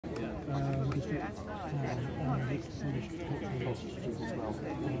So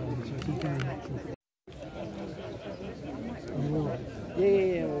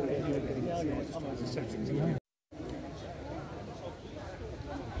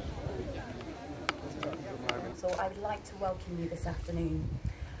I would like to welcome you this afternoon.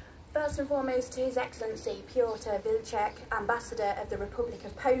 First and foremost to His Excellency Piotr Wilczek, Ambassador of the Republic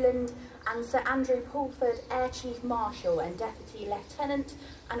of Poland, and Sir Andrew Pulford, Air Chief Marshal and Deputy Lieutenant,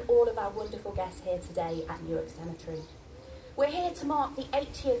 and all of our wonderful guests here today at Newark Cemetery. We're here to mark the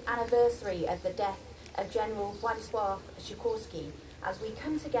 80th anniversary of the death of General Władysława Sikorskiego, as we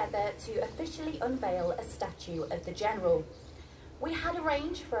come together to officially unveil a statue of the General. We had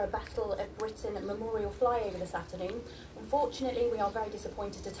arranged for a Battle of Britain memorial flyover this afternoon. Unfortunately, we are very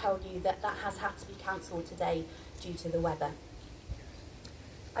disappointed to tell you that that has had to be cancelled today due to the weather.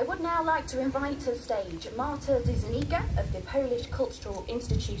 I would now like to invite to the stage Marta Zuzaniga of the Polish Cultural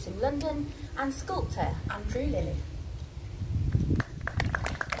Institute in London and sculptor Andrew Lilley.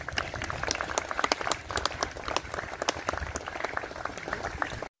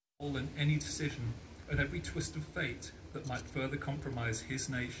 In any decision at every twist of fate that might further compromise his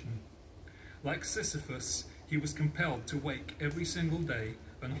nation. Like Sisyphus, he was compelled to wake every single day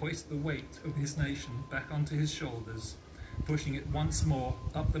and hoist the weight of his nation back onto his shoulders, pushing it once more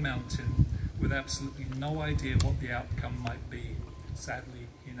up the mountain with absolutely no idea what the outcome might be. Sadly,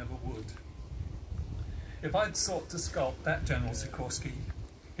 he never would. If I'd sought to sculpt that General Sikorski,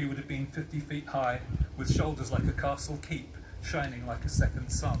 he would have been 50 feet high, with shoulders like a castle keep, shining like a second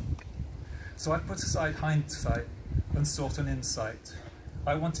sun. So I put aside hindsight and sought an insight.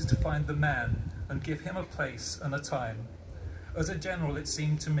 I wanted to find the man and give him a place and a time. As a general, it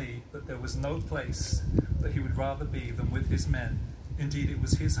seemed to me that there was no place that he would rather be than with his men. Indeed, it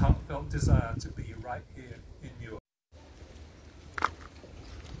was his heartfelt desire to be right here in Newark.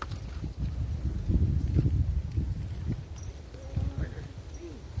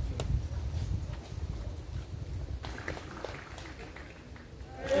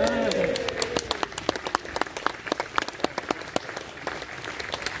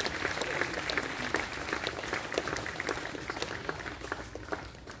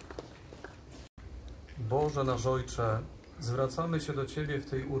 Boże nasz Ojcze, zwracamy się do Ciebie w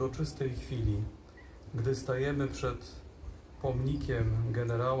tej uroczystej chwili, gdy stajemy przed pomnikiem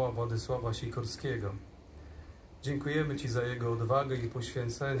generała Władysława Sikorskiego. Dziękujemy Ci za jego odwagę i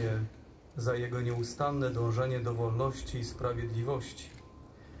poświęcenie, za jego nieustanne dążenie do wolności i sprawiedliwości.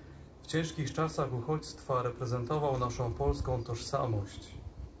 W ciężkich czasach uchodźstwa reprezentował naszą polską tożsamość,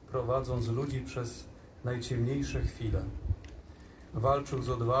 prowadząc ludzi przez najciemniejsze chwile. Walczył z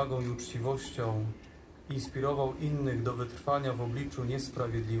odwagą i uczciwością, inspirował innych do wytrwania w obliczu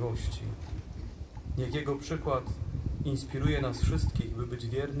niesprawiedliwości. Niech jego przykład inspiruje nas wszystkich, by być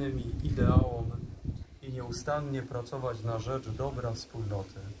wiernymi ideałom i nieustannie pracować na rzecz dobra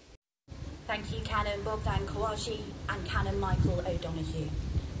wspólnoty. Thank you, Canon Bogdan Kawashi and Canon Michael O'Donoghue.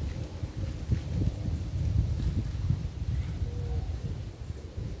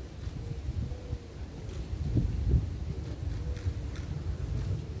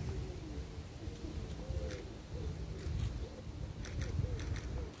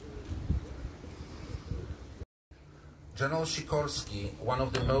 General Sikorski, one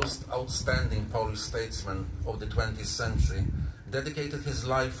of the most outstanding Polish statesmen of the 20th century, dedicated his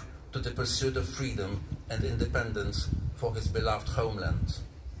life to the pursuit of freedom and independence for his beloved homeland.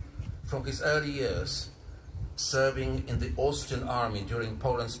 From his early years, serving in the Austrian army during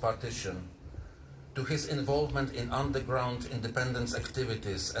Poland's partition, to his involvement in underground independence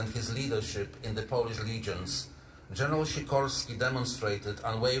activities and his leadership in the Polish legions, General Sikorski demonstrated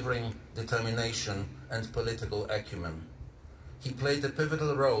unwavering determination and political acumen. He played a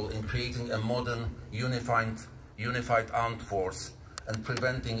pivotal role in creating a modern, unified armed force and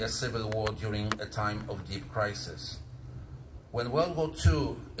preventing a civil war during a time of deep crisis. When World War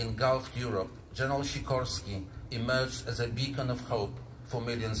II engulfed Europe, General Sikorski emerged as a beacon of hope for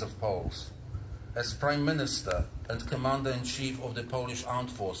millions of Poles. As Prime Minister and Commander-in-Chief of the Polish Armed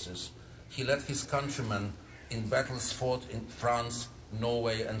Forces, he led his countrymen in battles fought in France,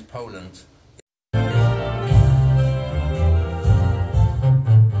 Norway and Poland.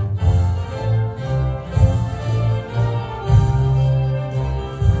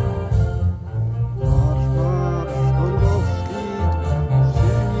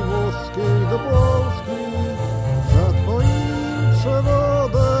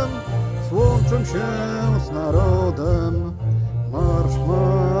 Się z narodem, marsz,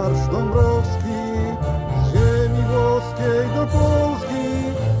 marsz Dąbrowski, z ziemi włoskiej do Polski,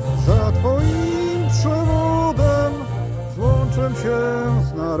 za Twoim przewodem złączę się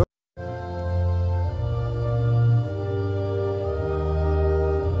z narodem.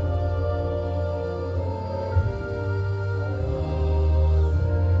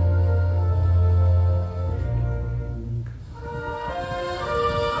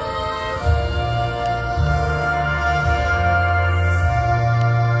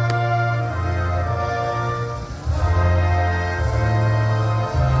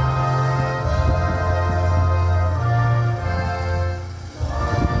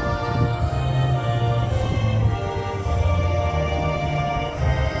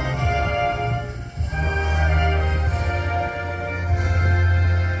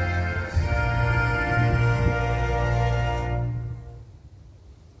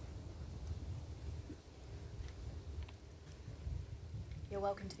 You're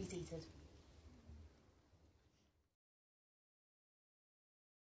welcome to be seated.